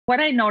what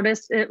I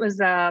noticed, it was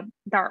the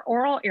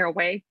oral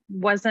airway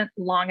wasn't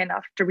long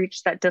enough to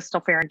reach that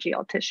distal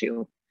pharyngeal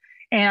tissue.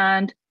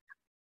 And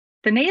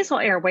the nasal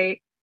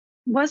airway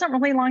wasn't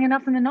really long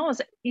enough in the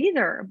nose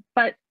either.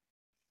 But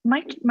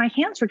my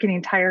hands were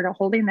getting tired of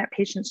holding that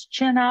patient's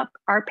chin up.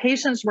 Our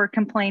patients were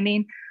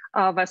complaining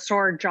of a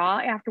sore jaw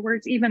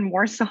afterwards, even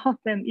more so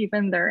than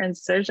even their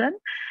incision.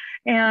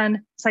 And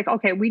it's like,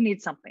 okay, we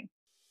need something.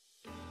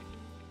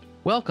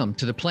 Welcome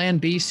to the Plan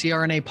B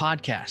CRNA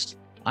podcast.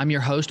 I'm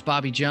your host,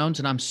 Bobby Jones,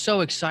 and I'm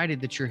so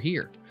excited that you're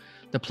here.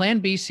 The Plan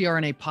B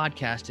CRNA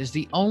podcast is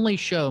the only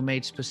show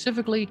made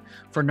specifically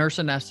for nurse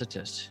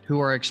anesthetists who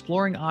are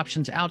exploring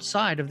options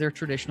outside of their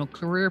traditional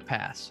career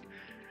paths.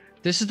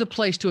 This is the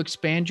place to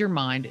expand your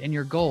mind and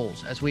your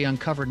goals as we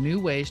uncover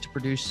new ways to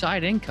produce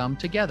side income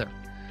together.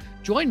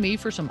 Join me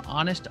for some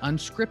honest,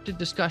 unscripted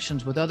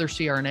discussions with other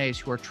CRNAs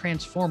who are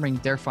transforming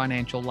their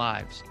financial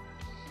lives.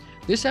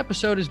 This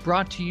episode is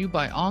brought to you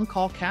by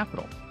On-Call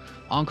Capital.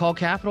 On-Call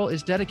Capital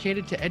is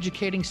dedicated to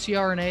educating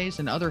CRNAs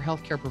and other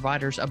healthcare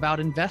providers about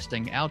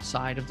investing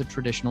outside of the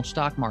traditional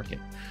stock market.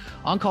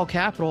 On-Call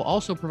Capital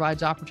also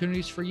provides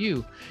opportunities for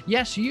you,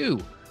 yes,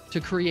 you, to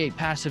create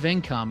passive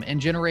income and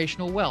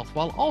generational wealth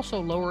while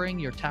also lowering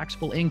your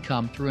taxable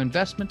income through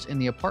investments in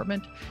the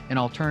apartment and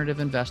alternative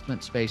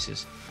investment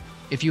spaces.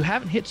 If you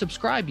haven't hit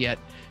subscribe yet,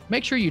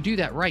 make sure you do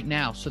that right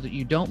now so that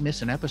you don't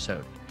miss an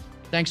episode.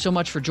 Thanks so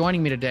much for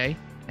joining me today.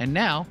 And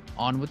now,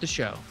 on with the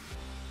show.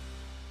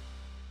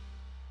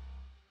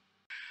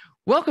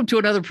 Welcome to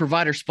another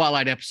Provider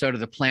Spotlight episode of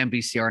the Plan B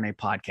CRNA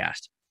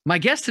podcast. My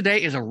guest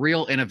today is a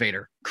real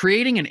innovator,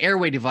 creating an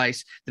airway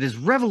device that is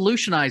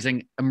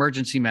revolutionizing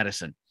emergency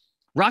medicine.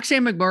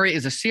 Roxanne McMurray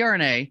is a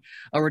CRNA,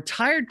 a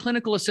retired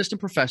clinical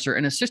assistant professor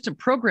and assistant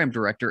program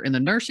director in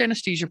the nurse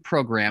anesthesia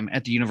program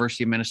at the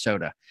University of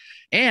Minnesota.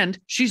 And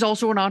she's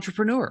also an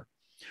entrepreneur.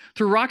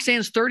 Through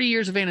Roxanne's 30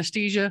 years of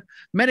anesthesia,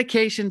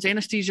 medications,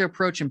 anesthesia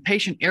approach, and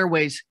patient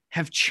airways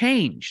have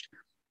changed.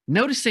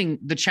 Noticing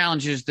the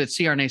challenges that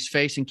CRNAs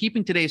face in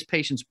keeping today's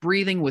patients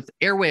breathing with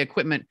airway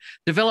equipment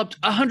developed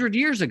 100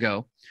 years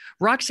ago,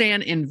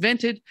 Roxanne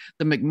invented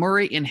the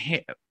McMurray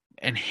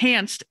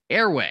enhanced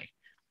airway.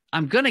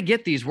 I'm going to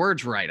get these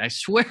words right, I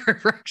swear,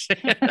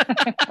 Roxanne.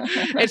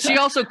 And she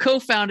also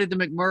co-founded the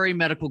McMurray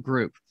Medical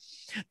Group.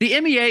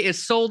 The MEA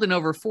is sold in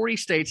over 40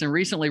 states and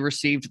recently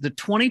received the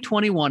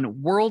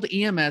 2021 World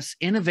EMS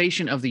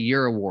Innovation of the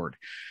Year Award.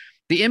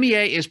 The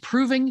MEA is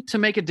proving to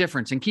make a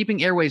difference in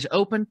keeping airways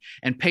open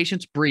and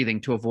patients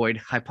breathing to avoid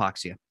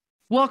hypoxia.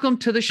 Welcome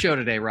to the show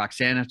today,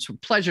 Roxanne. It's a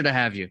pleasure to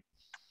have you.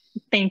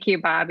 Thank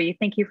you, Bobby.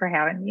 Thank you for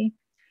having me.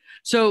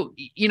 So,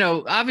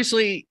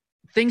 obviously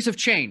things have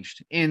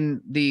changed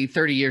in the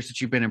 30 years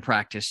that you've been in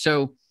practice.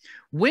 So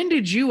when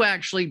did you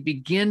actually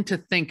begin to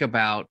think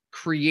about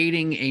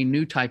creating a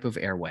new type of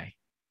airway?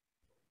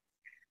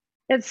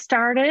 It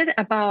started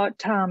about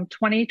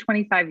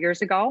 25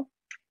 years ago.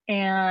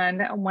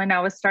 And when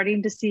I was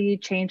starting to see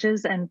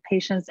changes in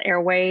patients'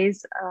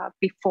 airways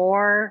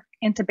before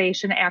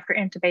intubation, after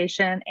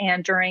intubation,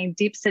 and during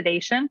deep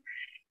sedation,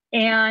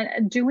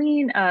 and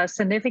doing a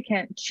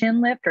significant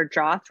chin lift or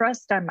jaw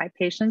thrust on my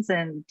patients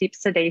in deep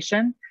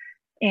sedation,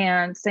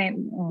 and saying,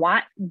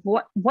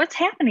 what's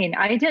happening?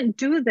 I didn't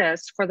do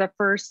this for the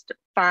first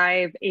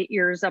 5-8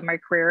 years of my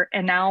career.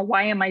 And now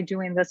why am I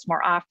doing this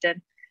more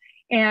often?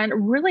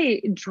 And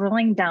really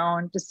drilling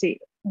down to see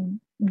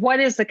what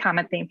is the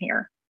common theme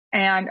here.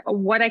 And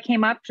what I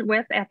came up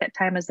with at that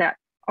time is that,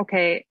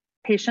 okay,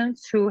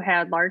 patients who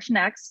had large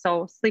necks,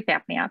 so sleep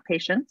apnea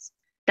patients,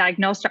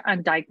 diagnosed or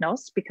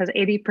undiagnosed, because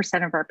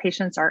 80% of our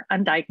patients are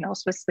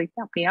undiagnosed with sleep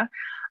apnea,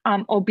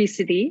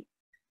 obesity,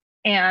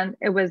 and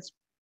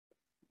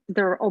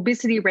the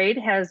obesity rate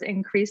has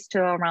increased to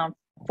around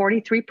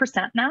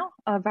 43% now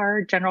of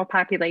our general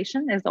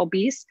population is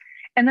obese.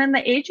 And then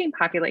the aging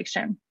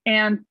population,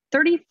 and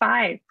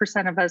 35%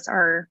 of us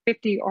are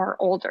 50 or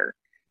older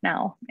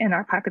now in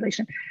our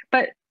population.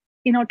 But,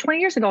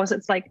 20 years ago,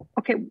 it's like,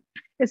 okay,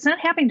 it's not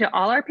happening to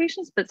all our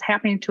patients, but it's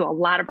happening to a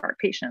lot of our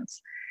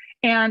patients.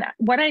 And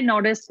what I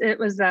noticed, it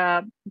was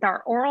our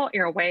oral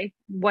airway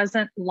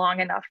wasn't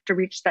long enough to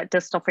reach that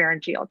distal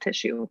pharyngeal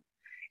tissue.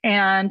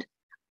 And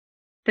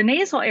the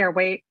nasal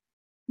airway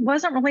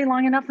wasn't really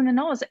long enough in the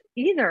nose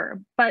either,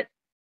 but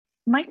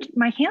my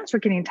hands were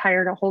getting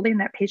tired of holding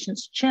that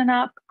patient's chin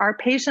up. Our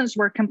patients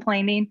were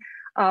complaining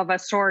of a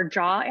sore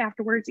jaw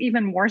afterwards,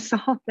 even more so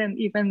than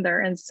even their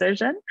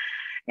incision.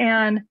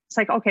 And it's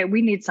like, okay,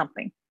 we need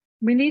something.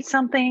 We need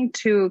something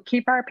to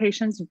keep our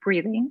patients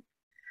breathing,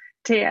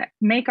 to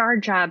make our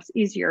jobs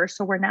easier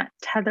so we're not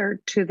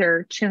tethered to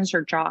their chins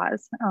or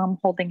jaws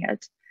holding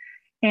it.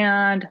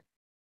 And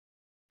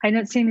I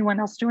didn't see anyone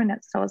else doing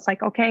it. So it's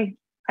like, okay,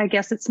 I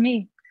guess it's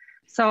me.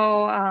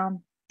 So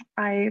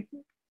I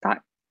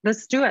thought,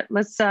 let's do it.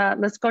 Let's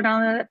go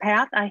down that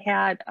path. I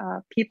had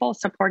people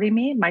supporting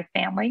me, my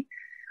family.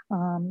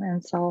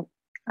 And so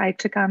I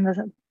took on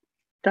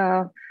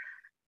the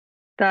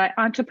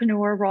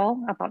entrepreneur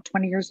role about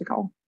 20 years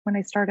ago when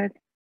I started.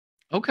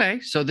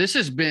 Okay. So this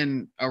has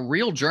been a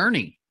real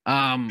journey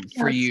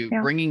for you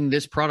bringing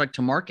this product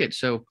to market.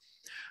 So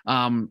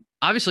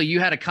obviously you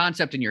had a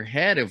concept in your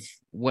head of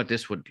what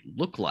this would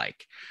look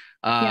like.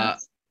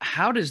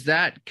 How does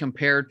that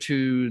compare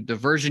to the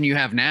version you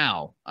have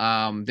now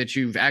that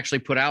you've actually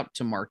put out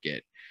to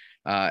market?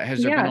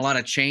 Has there been a lot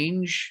of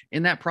change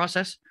in that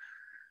process?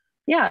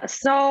 Yeah,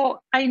 so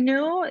I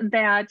knew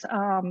that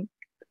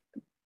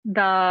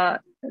the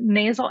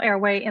nasal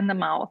airway in the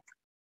mouth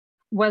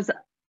was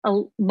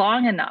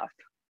long enough,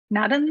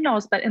 not in the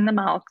nose, but in the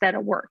mouth, that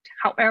it worked.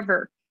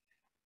 However,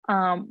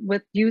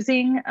 with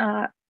using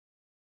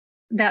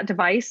that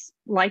device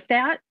like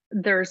that,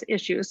 there's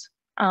issues,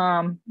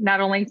 not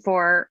only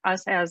for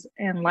us as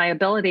in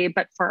liability,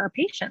 but for our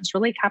patients,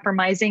 really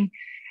compromising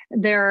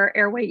their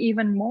airway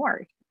even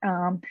more.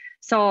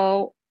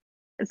 So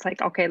it's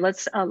like, okay,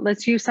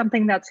 let's use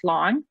something that's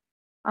long.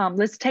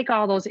 Let's take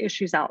all those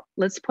issues out.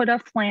 Let's put a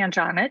flange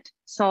on it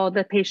so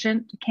the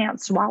patient can't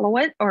swallow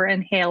it or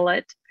inhale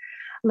it.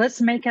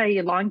 Let's make an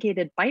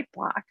elongated bite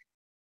block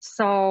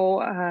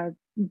so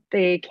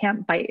they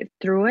can't bite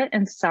through it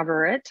and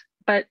sever it,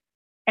 but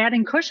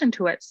adding cushion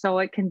to it so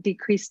it can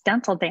decrease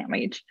dental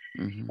damage.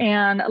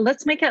 And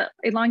let's make it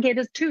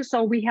elongated too,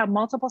 so we have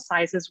multiple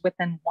sizes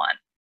within one.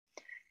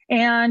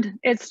 And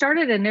it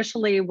started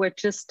initially with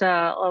just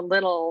a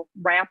little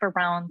wrap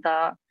around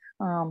the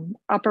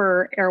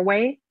upper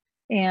airway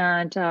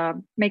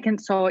and making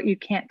so you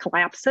can't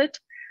collapse it.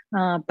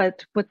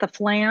 But with the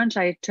flange,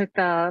 I took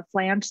the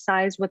flange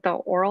size with the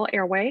oral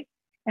airway.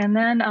 And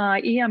then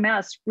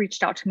EMS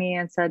reached out to me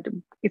and said,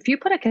 if you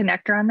put a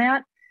connector on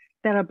that,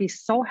 that'll be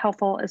so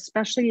helpful,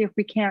 especially if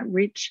we can't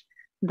reach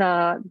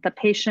the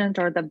patient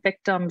or the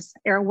victim's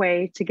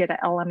airway to get an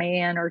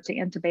LMA in or to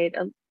intubate.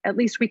 At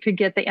least we could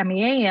get the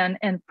MEA in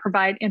and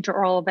provide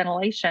intraoral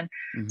ventilation.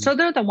 So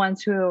they're the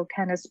ones who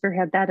kind of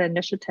spearhead that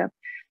initiative.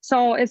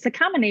 So it's a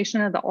combination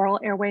of the oral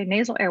airway,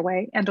 nasal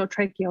airway,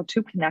 endotracheal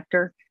tube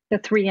connector, the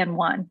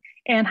 3-in-1.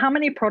 And how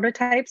many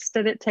prototypes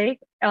did it take?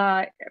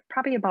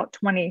 Probably about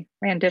 20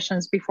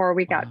 renditions before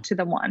we got to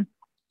the one.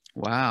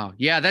 Wow.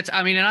 Yeah,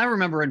 and I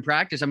remember in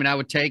practice, I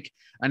would take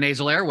a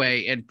nasal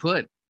airway and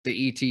put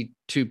the ET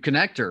tube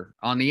connector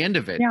on the end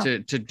of it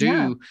to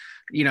do,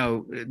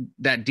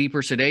 that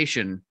deeper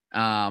sedation,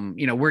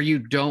 where you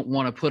don't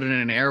want to put it in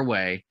an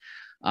airway,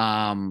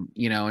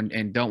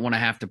 and don't want to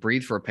have to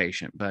breathe for a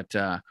patient. But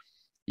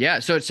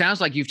so it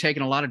sounds like you've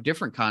taken a lot of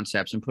different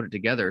concepts and put it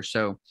together.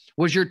 So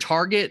was your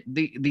target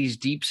these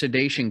deep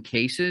sedation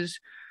cases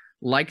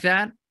like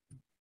that?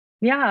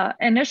 Yeah,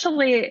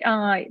 initially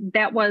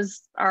that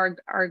was our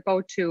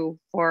go-to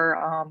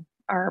for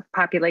our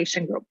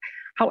population group.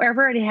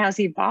 However, it has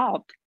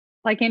evolved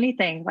like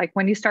anything, like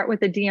when you start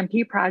with a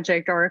DMP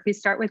project, or if you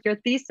start with your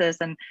thesis,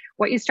 and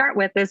what you start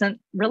with isn't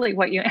really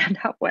what you end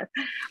up with.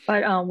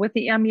 But with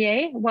the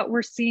MEA, what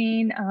we're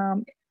seeing,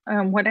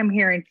 what I'm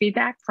hearing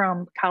feedback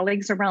from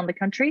colleagues around the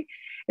country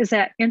is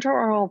that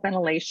intraoral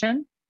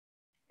ventilation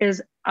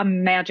is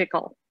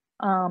magical.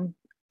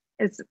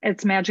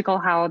 It's magical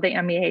how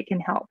the MEA can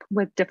help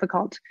with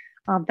difficult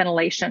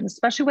ventilation,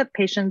 especially with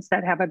patients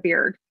that have a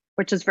beard,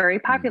 which is very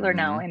popular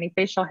now, any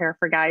facial hair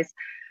for guys,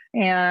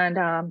 and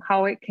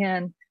how it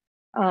can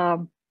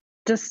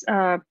just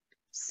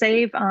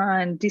save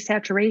on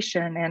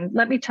desaturation. And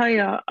let me tell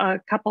you a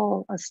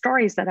couple of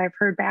stories that I've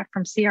heard back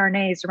from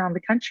CRNAs around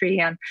the country.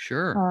 And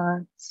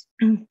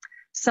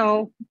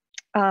so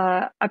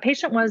a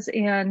patient was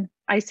in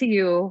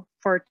ICU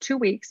for 2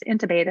 weeks,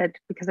 intubated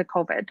because of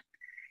COVID,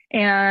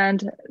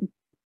 and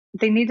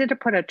they needed to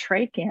put a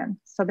trach in.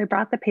 So they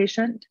brought the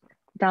patient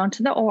down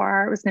to the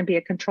OR. It was going to be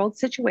a controlled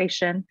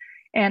situation.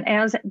 And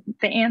as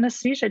the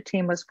anesthesia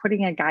team was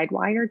putting a guide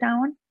wire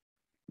down,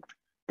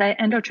 the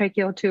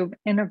endotracheal tube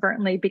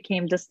inadvertently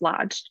became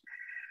dislodged.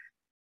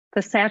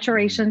 The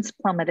saturations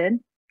plummeted.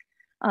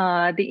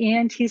 The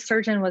ENT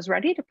surgeon was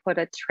ready to put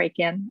a trach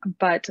in,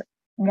 but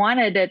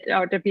wanted it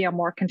to be a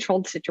more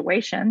controlled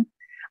situation.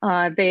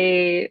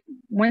 They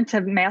went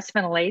to mass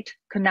ventilate,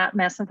 could not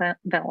mass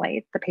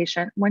ventilate the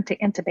patient, went to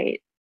intubate,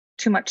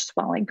 too much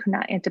swelling, could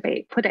not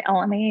intubate, put an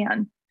LMA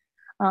in.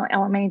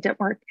 LMA didn't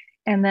work.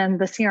 And then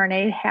the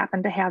CRNA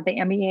happened to have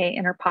the MEA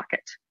in her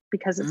pocket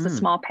because it's a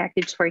small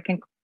package where you can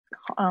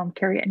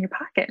carry it in your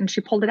pocket. And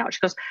she pulled it out.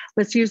 She goes,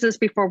 let's use this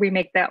before we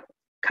make that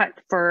cut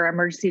for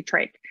emergency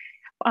trach.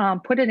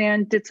 Put it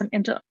in, did some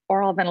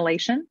intraoral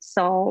ventilation.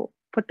 So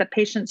put the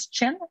patient's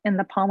chin in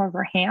the palm of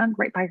her hand,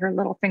 right by her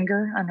little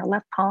finger on her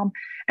left palm,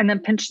 and then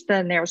pinched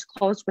the nares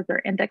closed with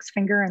her index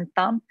finger and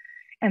thumb,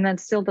 and then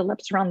sealed the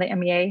lips around the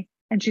MEA.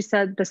 And she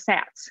said the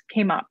SATs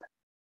came up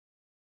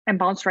and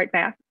bounced right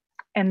back.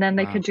 And then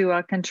they could do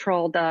a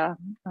controlled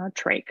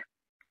trach.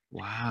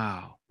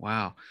 Wow.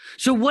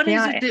 So what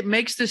is it that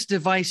makes this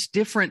device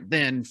different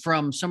then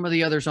from some of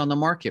the others on the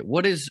market?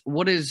 What is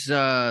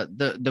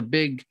the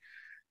big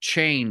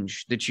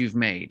change that you've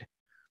made?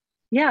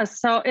 Yeah,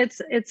 so it's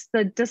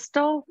the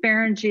distal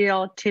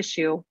pharyngeal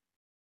tissue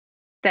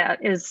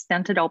that is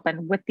stented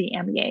open with the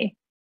MEA.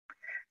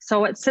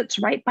 So it sits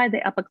right by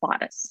the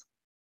epiglottis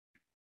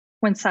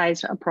when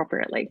sized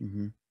appropriately.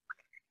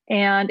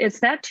 And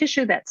it's that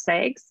tissue that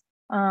sags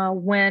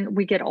when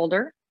we get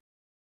older.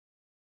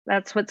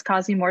 That's what's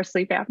causing more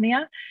sleep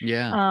apnea.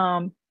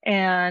 Yeah.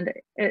 And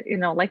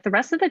like the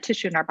rest of the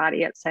tissue in our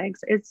body, it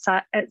sags. It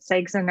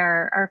sags in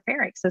our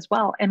pharynx as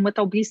well. And with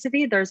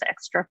obesity, there's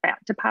extra fat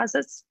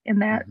deposits in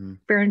that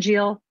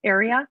pharyngeal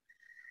area.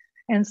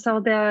 And so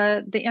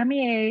the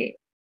MEA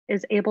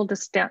is able to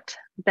stent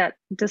that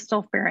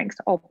distal pharynx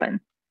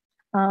open,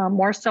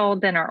 more so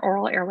than our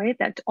oral airway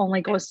that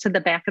only goes to the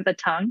back of the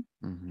tongue.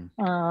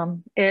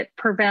 It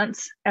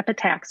prevents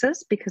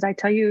epistaxis, because I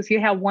tell you, if you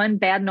have one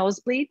bad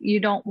nosebleed,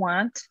 you don't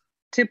want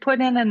to put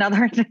in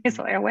another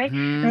nasal airway,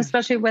 and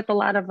especially with a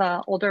lot of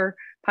older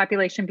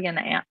population being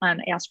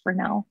on aspirin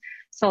now.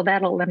 So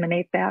that'll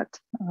eliminate that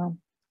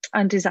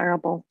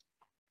undesirable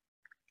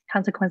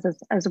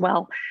consequences as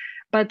well.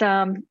 But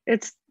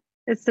it's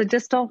the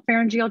distal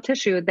pharyngeal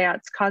tissue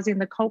that's causing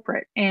the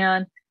culprit,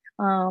 and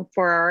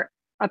for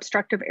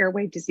obstructive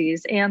airway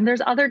disease. And there's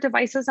other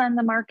devices on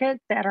the market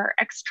that are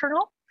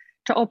external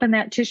to open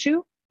that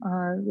tissue,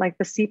 like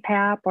the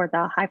CPAP or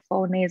the high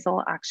flow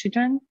nasal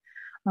oxygen.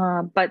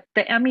 But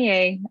the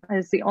MEA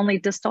is the only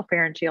distal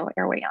pharyngeal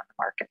airway on the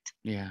market.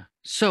 Yeah.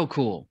 So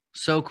cool.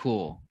 So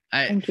cool.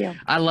 Thank you.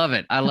 I love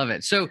it. I love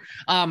it. So,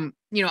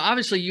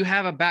 obviously you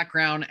have a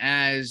background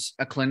as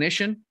a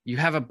clinician, you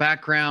have a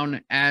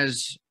background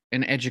as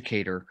an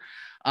educator,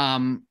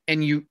 and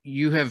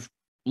you have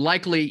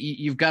likely,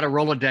 you've got a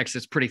Rolodex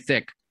that's pretty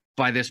thick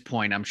by this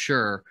point, I'm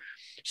sure.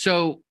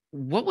 So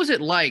what was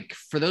it like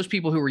for those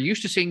people who were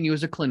used to seeing you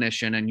as a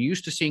clinician and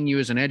used to seeing you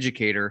as an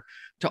educator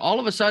to all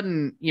of a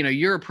sudden,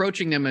 you're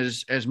approaching them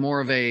as more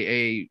of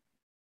an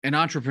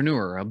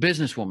entrepreneur, a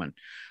businesswoman,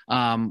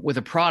 with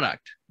a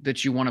product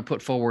that you want to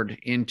put forward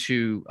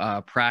into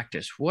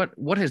practice?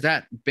 What has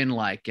that been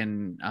like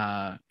in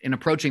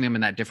approaching them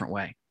in that different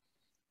way?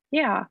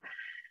 Yeah.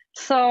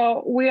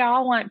 So we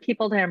all want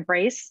people to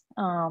embrace,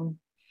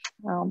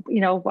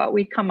 what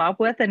we come up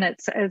with. And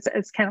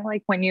it's kind of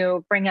like when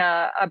you bring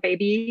a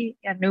baby,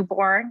 a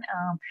newborn,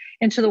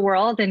 into the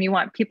world, and you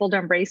want people to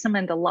embrace them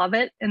and to love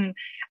it. And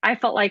I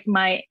felt like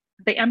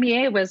the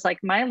MEA was like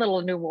my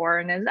little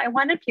newborn, and I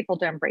wanted people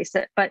to embrace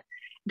it, but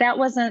that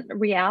wasn't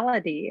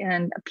reality.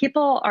 And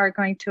people are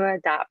going to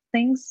adopt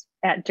things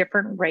at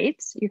different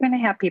rates. You're going to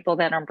have people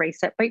that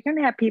embrace it, but you're going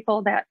to have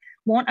people that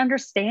won't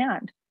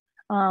understand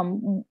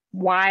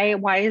why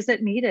is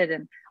it needed,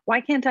 and why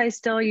can't I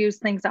still use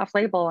things off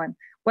label, and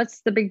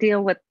what's the big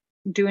deal with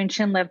doing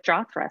chin lift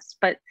jaw thrusts?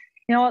 But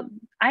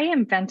I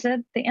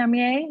invented the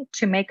MEA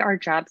to make our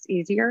jobs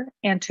easier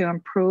and to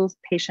improve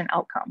patient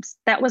outcomes.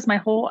 That was my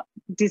whole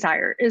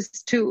desire,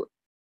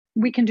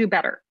 we can do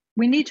better.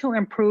 We need to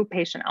improve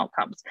patient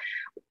outcomes.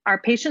 Our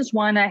patients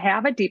want to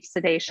have a deep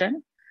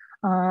sedation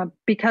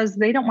because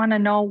they don't want to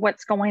know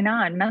what's going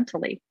on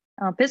mentally.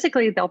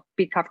 Physically, they'll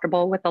be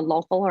comfortable with a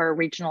local or a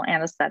regional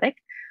anesthetic,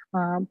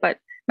 but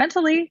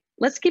mentally,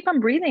 let's keep them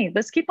breathing.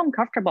 Let's keep them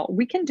comfortable.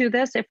 We can do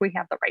this if we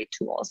have the right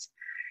tools.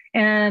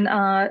 And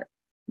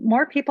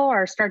more people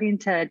are starting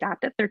to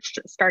adopt it. They're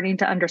starting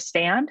to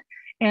understand.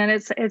 And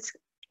it's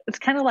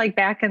kind of like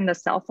back in the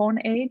cell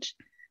phone age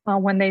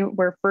when they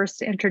were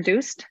first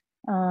introduced.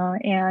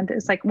 And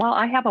it's like, well,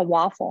 I have a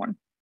wall phone.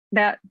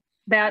 That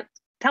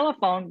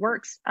telephone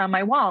works on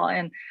my wall,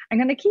 and I'm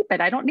going to keep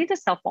it. I don't need a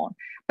cell phone.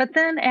 But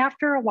then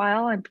after a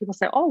while, and people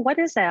say, oh, what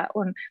is that?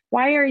 And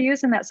why are you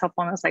using that cell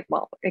phone? I was like,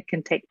 well, it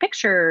can take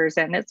pictures,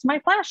 and it's my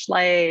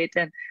flashlight,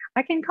 and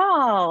I can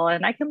call,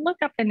 and I can look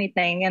up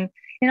anything. And,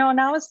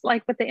 now it's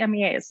like with the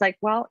MEA, it's like,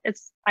 well,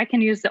 I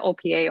can use the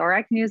OPA or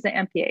I can use the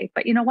MPA,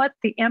 but you know what?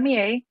 The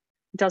MEA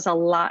does a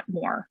lot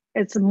more.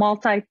 It's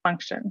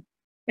multifunction.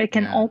 It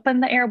can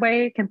open the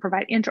airway, it can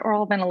provide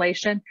intraoral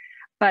ventilation.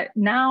 But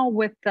now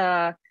with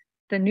the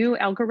new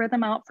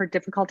algorithm out for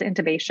difficult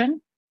intubation,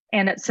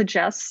 and it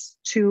suggests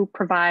to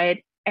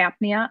provide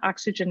apnea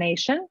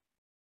oxygenation,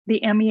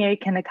 the MEA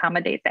can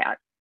accommodate that.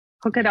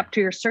 Hook it up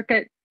to your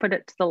circuit, put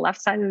it to the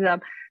left side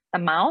of the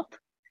mouth,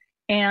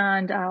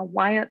 and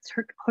while it's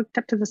hooked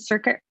up to the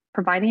circuit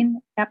providing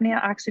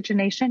apnea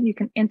oxygenation, you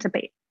can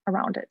intubate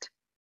around it.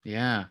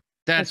 Yeah,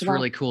 that's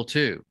really cool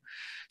too.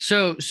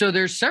 So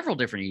there's several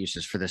different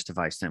uses for this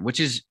device then,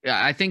 which is,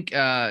 I think,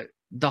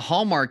 the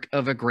hallmark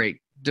of a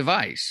great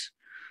device.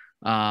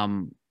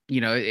 And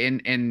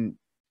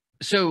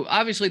so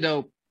obviously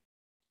though,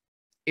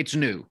 it's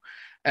new.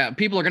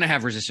 People are going to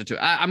have resistance to it.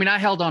 I mean, I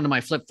held on to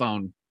my flip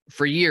phone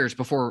for years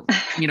before,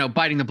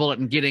 biting the bullet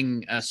and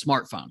getting a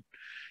smartphone,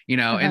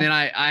 and then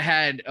I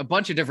had a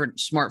bunch of different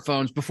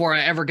smartphones before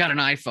I ever got an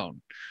iPhone,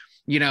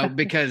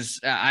 because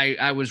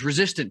I was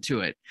resistant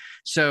to it.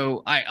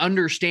 So I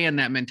understand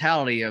that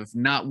mentality of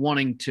not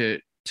wanting to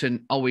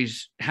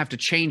always have to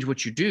change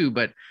what you do,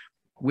 but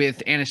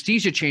with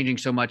anesthesia changing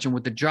so much and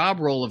with the job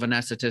role of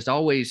anesthetist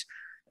always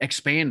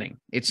expanding,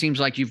 it seems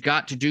like you've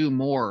got to do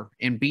more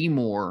and be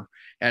more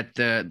at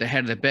the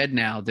head of the bed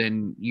now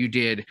than you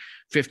did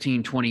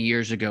 15, 20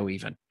 years ago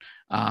even.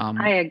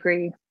 I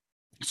agree.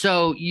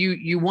 So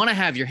you want to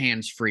have your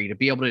hands free to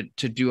be able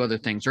to do other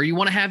things, or you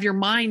want to have your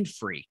mind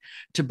free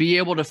to be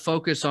able to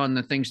focus on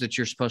the things that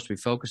you're supposed to be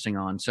focusing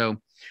on. So,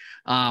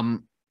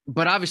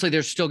 but obviously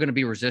there's still going to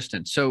be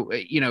resistance. So,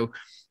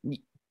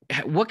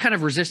 what kind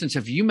of resistance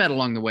have you met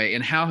along the way,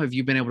 and how have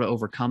you been able to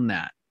overcome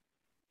that?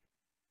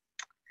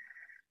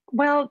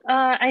 Well,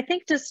 I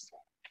think just,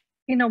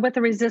 with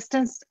the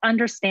resistance,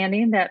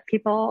 understanding that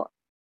people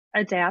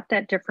adapt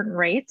at different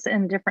rates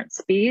and different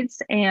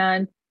speeds,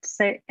 and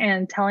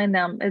telling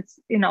them it's,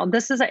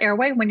 this is an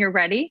Airway. When you're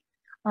ready,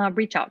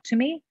 reach out to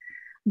me.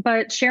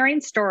 But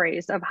sharing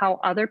stories of how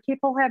other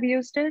people have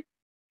used it,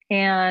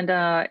 and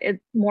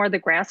more the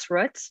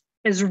grassroots,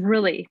 is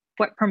really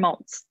what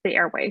promotes the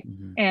Airway.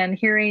 Mm-hmm. And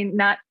hearing,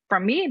 not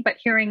from me, but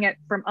hearing it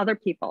from other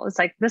people. It's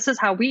like, this is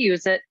how we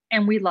use it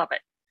and we love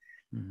it.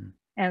 Mm-hmm.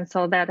 And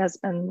so that has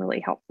been really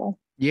helpful.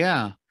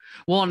 Yeah.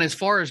 Well, and as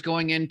far as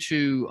going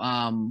into,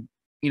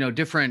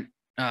 different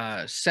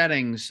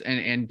settings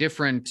and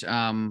different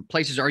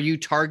places, are you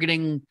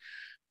targeting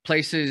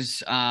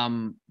places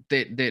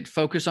that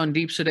focus on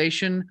deep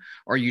sedation?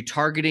 Are you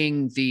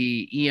targeting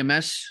the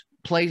EMS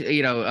place,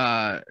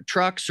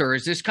 trucks, or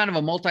is this kind of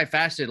a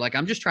multifaceted, like,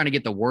 I'm just trying to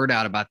get the word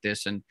out about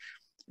this and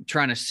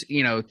trying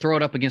to, throw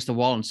it up against the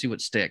wall and see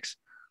what sticks?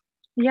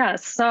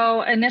 Yes.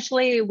 So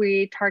initially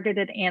we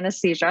targeted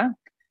anesthesia,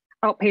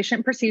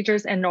 outpatient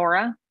procedures, and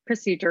NORA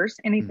procedures,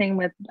 anything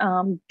with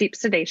deep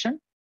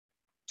sedation.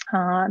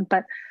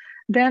 But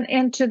then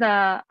into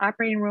the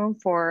operating room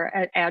for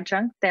an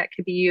adjunct that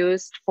could be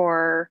used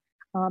for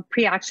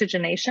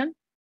pre-oxygenation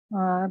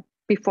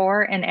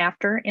before and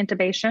after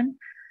intubation.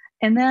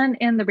 And then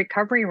in the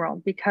recovery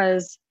room,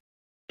 because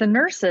the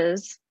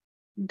nurses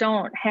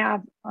don't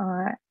have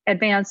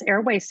advanced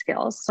airway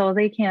skills, so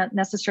they can't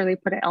necessarily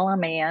put an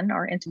LMA in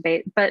or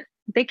intubate, but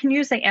they can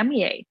use the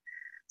MEA.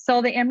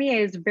 So the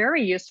MEA is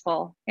very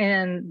useful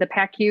in the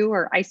PACU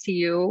or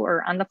ICU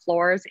or on the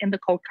floors in the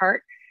code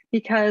cart,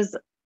 because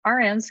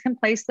RNs can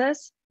place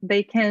this.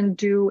 They can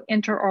do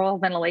intraoral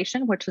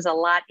ventilation, which is a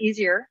lot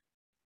easier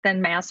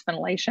than mass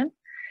ventilation.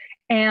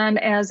 And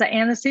as the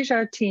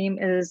anesthesia team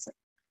is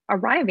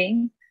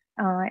arriving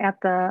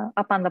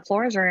up on the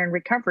floors or in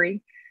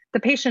recovery, the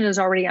patient is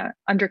already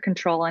under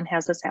control and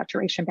has a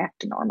saturation back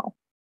to normal.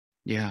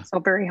 Yeah. So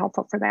very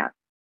helpful for that.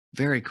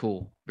 Very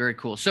cool. Very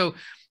cool. So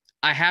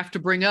I have to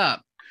bring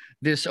up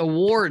this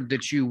award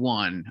that you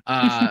won,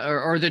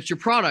 or that your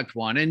product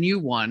won and you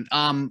won.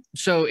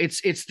 So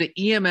it's the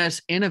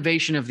EMS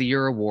Innovation of the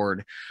Year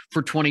Award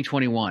for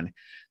 2021.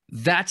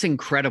 That's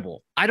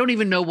incredible. I don't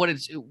even know what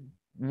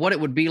it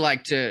would be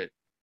like to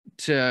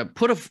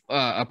put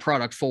a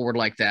product forward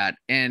like that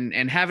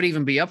and have it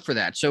even be up for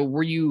that. So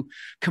were you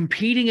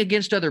competing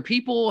against other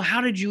people?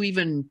 How did you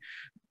even,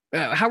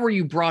 how were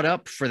you brought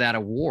up for that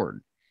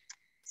award?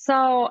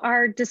 So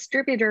our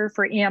distributor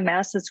for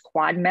EMS is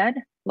QuadMed,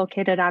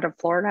 located out of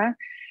Florida.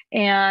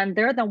 And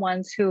they're the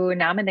ones who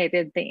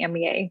nominated the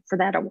MEA for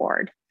that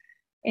award.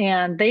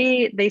 And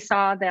they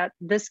saw that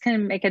this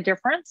can make a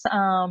difference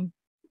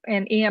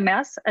in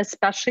EMS,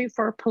 especially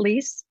for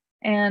police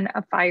and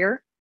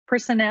fire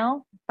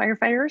personnel,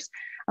 firefighters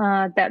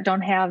that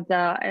don't have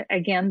the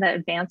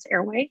advanced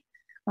airway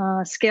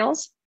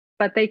skills,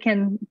 but they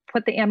can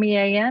put the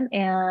MEA in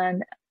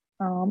and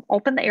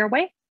open the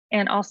airway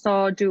and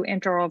also do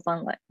intraoral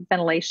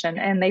ventilation.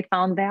 And they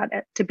found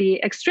that to be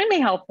extremely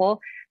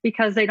helpful,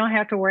 because they don't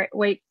have to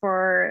wait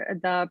for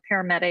the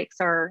paramedics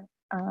or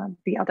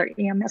the other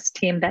EMS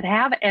team that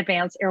have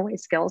advanced airway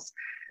skills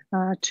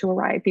to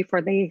arrive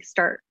before they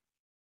start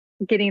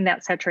getting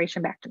that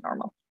saturation back to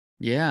normal.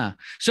 Yeah.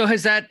 So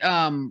has that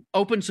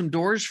opened some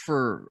doors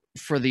for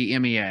the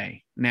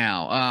MEA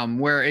now,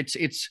 where it's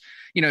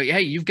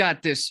hey, you've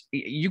got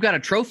a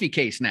trophy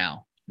case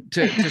now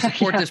to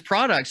support this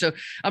product. So,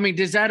 I mean,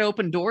 does that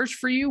open doors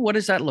for you? What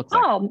does that look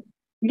like? Oh,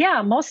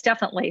 yeah, most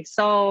definitely.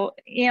 So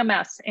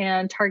EMS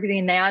and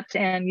targeting that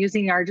and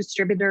using our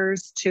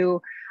distributors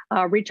to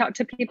reach out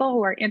to people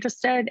who are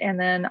interested. And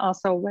then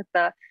also with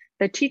the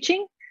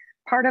teaching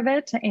part of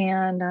it,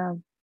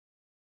 and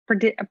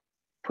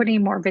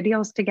putting more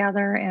videos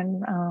together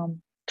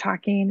and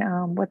talking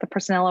with the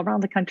personnel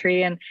around the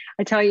country. And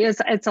I tell you,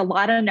 it's a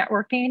lot of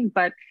networking,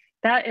 but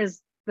that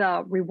is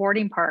the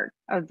rewarding part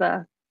of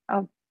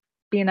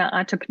being an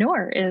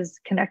entrepreneur, is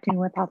connecting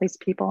with all these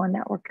people and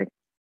networking.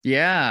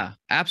 Yeah,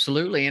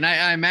 absolutely. And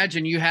I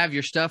imagine you have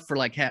your stuff for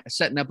like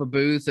setting up a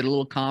booth at a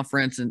little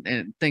conference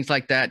and things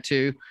like that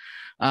too.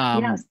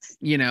 Yes.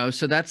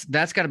 So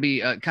that's got to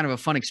be kind of a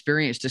fun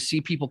experience to see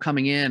people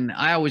coming in.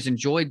 I always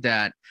enjoyed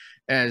that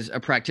as a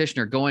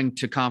practitioner, going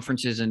to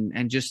conferences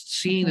and just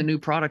seeing the new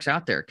products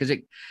out there, because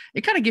it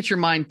kind of gets your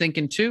mind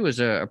thinking too, as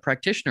a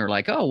practitioner,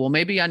 like, oh, well,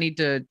 maybe I need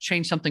to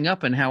change something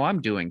up in how I'm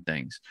doing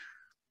things.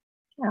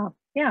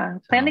 Yeah.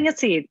 Planting a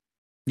seed.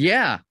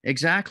 Yeah,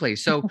 exactly.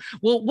 So,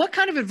 well, what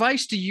kind of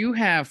advice do you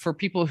have for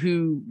people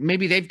who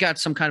maybe they've got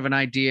some kind of an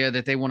idea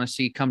that they want to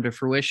see come to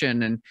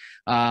fruition? And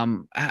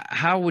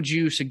how would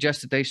you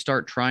suggest that they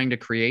start trying to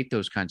create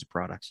those kinds of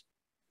products?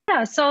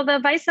 Yeah, so the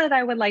advice that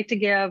I would like to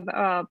give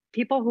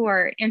people who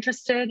are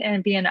interested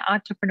in being an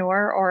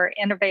entrepreneur or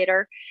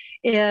innovator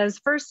is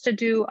first to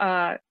do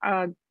a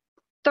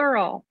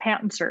thorough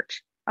patent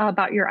search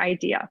about your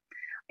idea.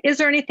 Is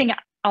there anything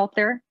out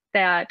there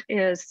that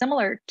is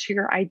similar to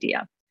your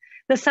idea?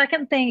 The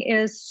second thing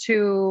is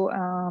to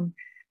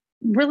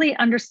really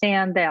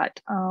understand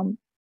that,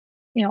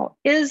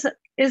 is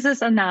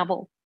this a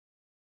novel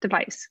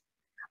device?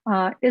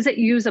 Is it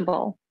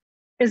usable?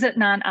 Is it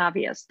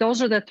non-obvious?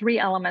 Those are the three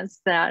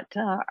elements that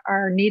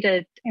are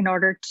needed in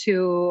order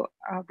to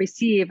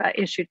receive an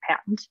issued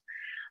patent.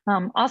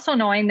 Also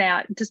knowing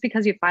that just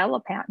because you file a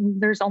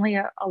patent, there's only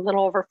a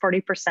little over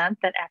 40%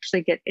 that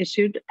actually get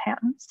issued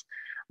patents.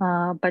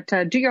 But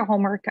do your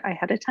homework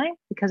ahead of time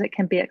because it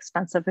can be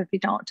expensive if you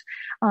don't.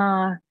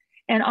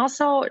 And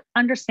also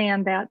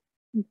understand that,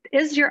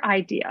 is your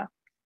idea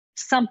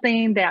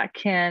something that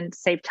can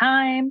save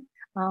time,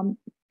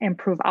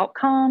 improve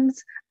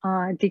outcomes,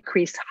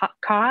 decrease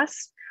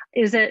costs?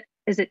 Is it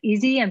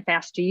easy and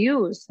fast to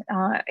use?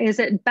 Is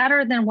it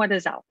better than what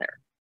is out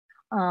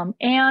there?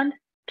 And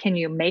can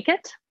you make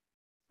it?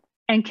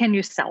 And can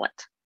you sell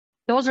it?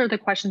 Those are the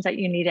questions that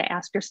you need to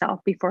ask yourself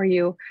before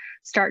you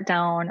start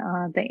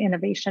down the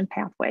innovation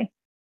pathway.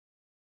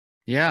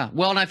 Yeah.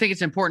 Well, and I think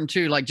it's important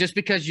too, like just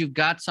because you've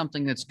got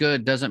something that's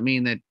good doesn't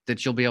mean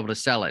that you'll be able to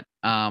sell it.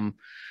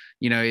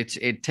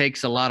 It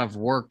takes a lot of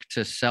work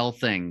to sell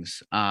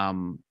things,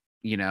 and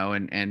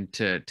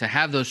to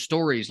have those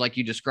stories like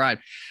you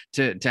described,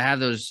 to have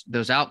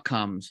those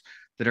outcomes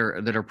that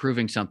are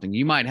proving something.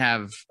 You might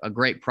have a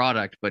great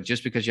product, but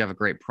just because you have a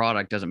great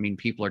product doesn't mean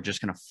people are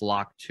just going to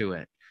flock to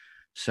it.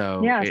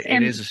 So yes,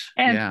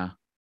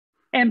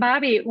 And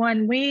Bobby,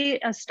 when we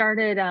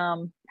started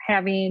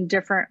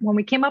when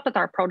we came up with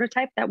our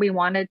prototype that we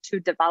wanted to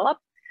develop,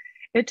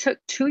 it took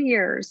 2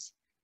 years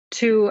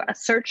to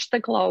search the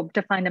globe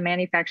to find a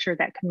manufacturer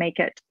that could make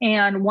it.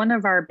 And one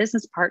of our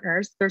business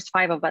partners, there's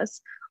 5 of us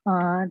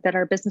that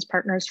are business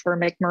partners for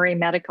McMurray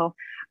Medical,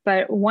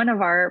 but one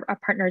of our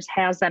partners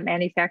has that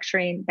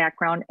manufacturing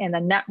background and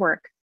a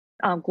network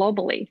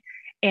globally.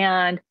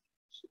 And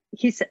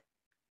he said,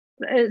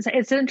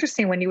 it's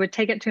interesting when you would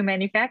take it to a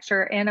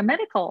manufacturer, and a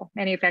medical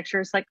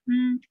manufacturer is like,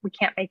 we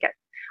can't make it.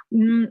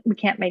 We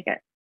can't make it.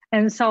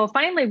 And so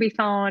finally we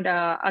found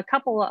a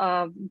couple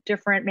of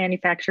different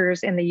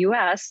manufacturers in the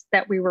US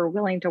that we were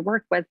willing to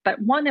work with,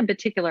 but one in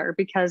particular,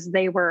 because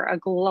they were a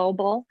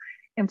global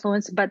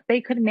influence, but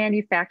they could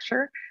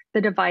manufacture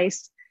the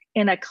device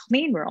in a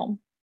clean room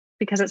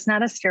because it's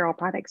not a sterile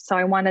product. So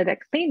I wanted a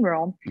clean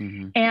room,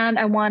 and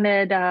I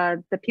wanted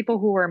the people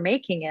who were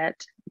making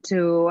it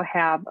to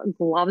have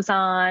gloves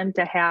on,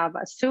 to have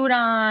a suit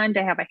on,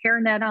 to have a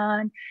hairnet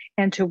on,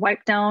 and to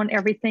wipe down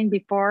everything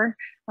before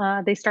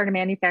they started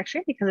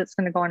manufacturing because it's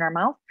going to go in our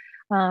mouth.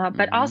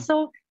 But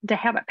also to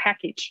have it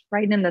packaged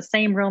right in the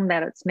same room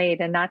that it's made,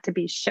 and not to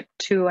be shipped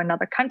to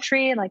another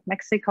country like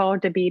Mexico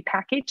to be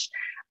packaged.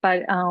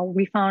 But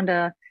we found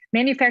a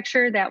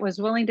manufacturer that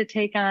was willing to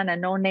take on a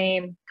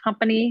no-name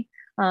company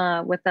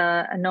with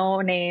a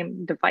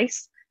no-name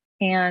device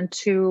and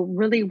to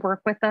really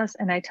work with us.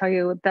 And I tell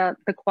you, the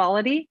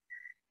quality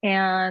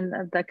and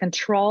the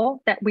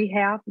control that we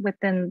have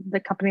within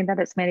the company that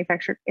it's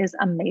manufactured is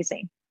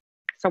amazing.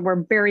 So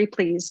we're very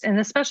pleased. And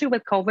especially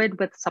with COVID,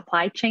 with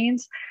supply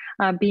chains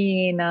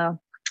being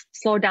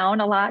slowed down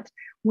a lot,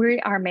 we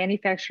are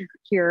manufactured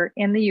here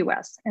in the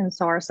US. And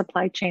so our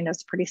supply chain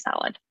is pretty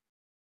solid.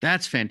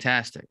 That's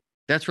fantastic.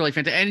 That's really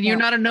fantastic. And you're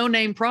not a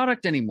no-name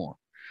product anymore.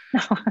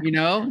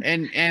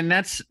 And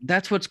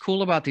that's what's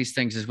cool about these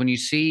things is when you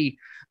see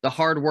the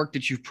hard work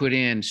that you've put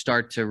in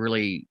start to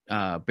really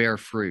bear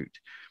fruit.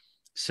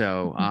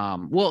 So,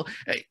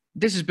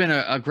 this has been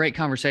a great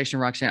conversation,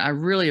 Roxanne. I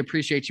really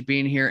appreciate you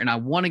being here, and I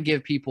want to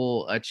give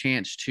people a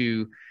chance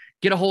to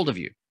get a hold of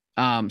you.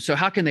 So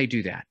how can they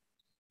do that?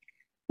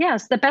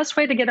 Yes, the best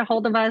way to get a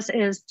hold of us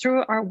is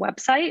through our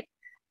website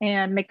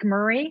and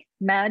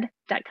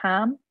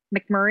McMurraymed.com.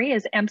 McMurray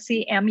is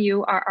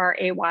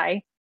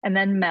McMurray, and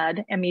then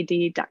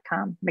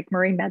med.com,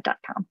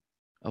 McMurraymed.com.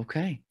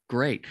 Okay,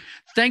 great.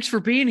 Thanks for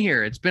being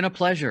here. It's been a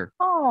pleasure.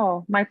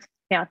 Oh,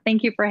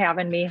 thank you for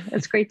having me.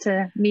 It's great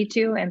to meet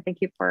you, and thank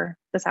you for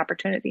this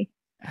opportunity.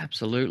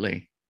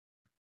 Absolutely.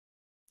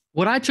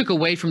 What I took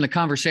away from the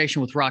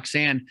conversation with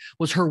Roxanne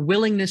was her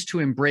willingness to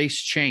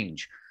embrace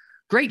change.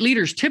 Great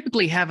leaders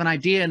typically have an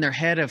idea in their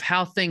head of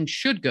how things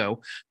should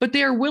go, but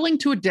they are willing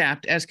to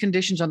adapt as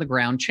conditions on the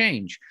ground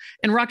change.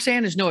 And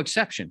Roxanne is no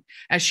exception,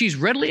 as she's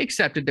readily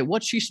accepted that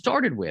what she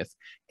started with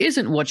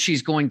isn't what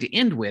she's going to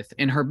end with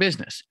in her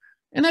business.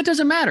 And that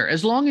doesn't matter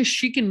as long as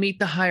she can meet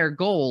the higher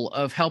goal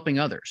of helping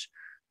others.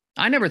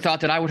 I never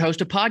thought that I would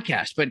host a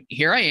podcast, but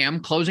here I am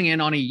closing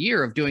in on a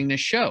year of doing this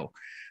show.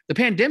 The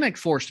pandemic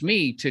forced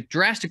me to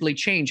drastically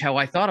change how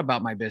I thought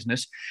about my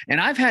business, and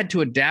I've had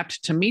to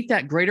adapt to meet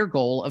that greater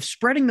goal of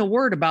spreading the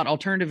word about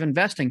alternative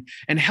investing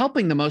and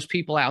helping the most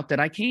people out that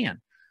I can.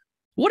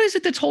 What is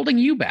it that's holding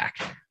you back?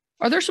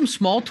 Are there some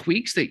small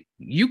tweaks that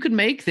you could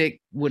make that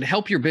would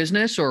help your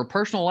business or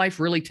personal life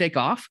really take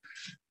off?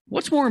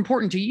 What's more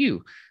important to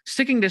you,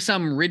 sticking to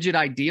some rigid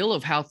ideal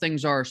of how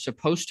things are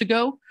supposed to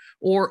go,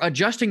 or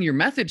adjusting your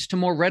methods to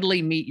more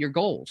readily meet your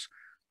goals?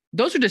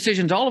 Those are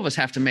decisions all of us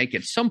have to make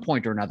at some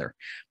point or another.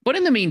 But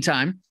in the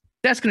meantime,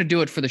 that's going to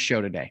do it for the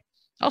show today.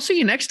 I'll see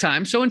you next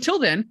time. So until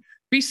then,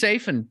 be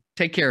safe and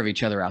take care of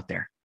each other out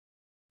there.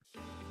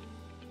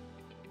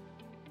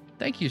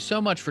 Thank you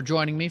so much for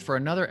joining me for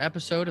another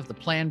episode of the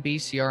Plan B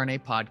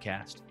CRNA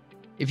podcast.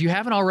 If you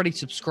haven't already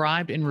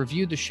subscribed and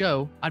reviewed the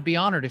show, I'd be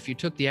honored if you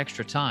took the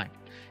extra time.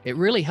 It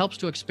really helps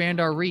to expand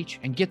our reach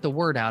and get the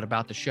word out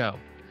about the show.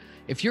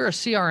 If you're a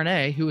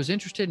CRNA who is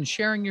interested in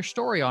sharing your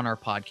story on our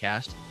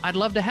podcast, I'd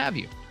love to have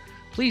you.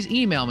 Please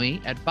email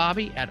me at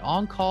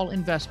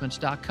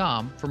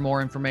bobby@oncallinvestments.com for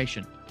more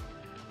information.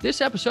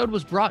 This episode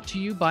was brought to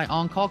you by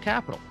On-Call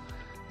Capital.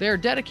 They are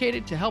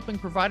dedicated to helping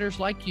providers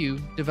like you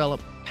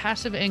develop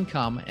passive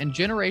income and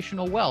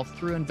generational wealth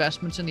through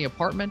investments in the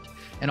apartment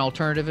and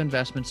alternative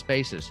investment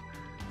spaces.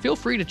 Feel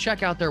free to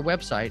check out their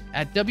website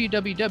at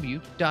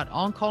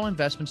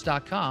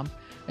www.oncallinvestments.com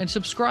and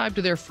subscribe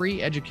to their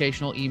free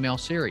educational email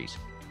series.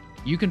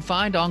 You can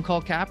find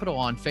On-Call Capital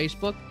on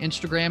Facebook,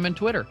 Instagram, and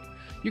Twitter.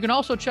 You can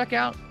also check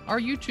out our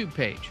YouTube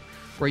page,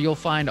 where you'll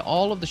find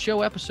all of the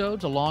show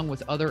episodes along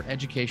with other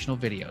educational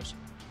videos.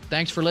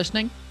 Thanks for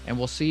listening, and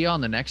we'll see you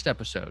on the next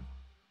episode.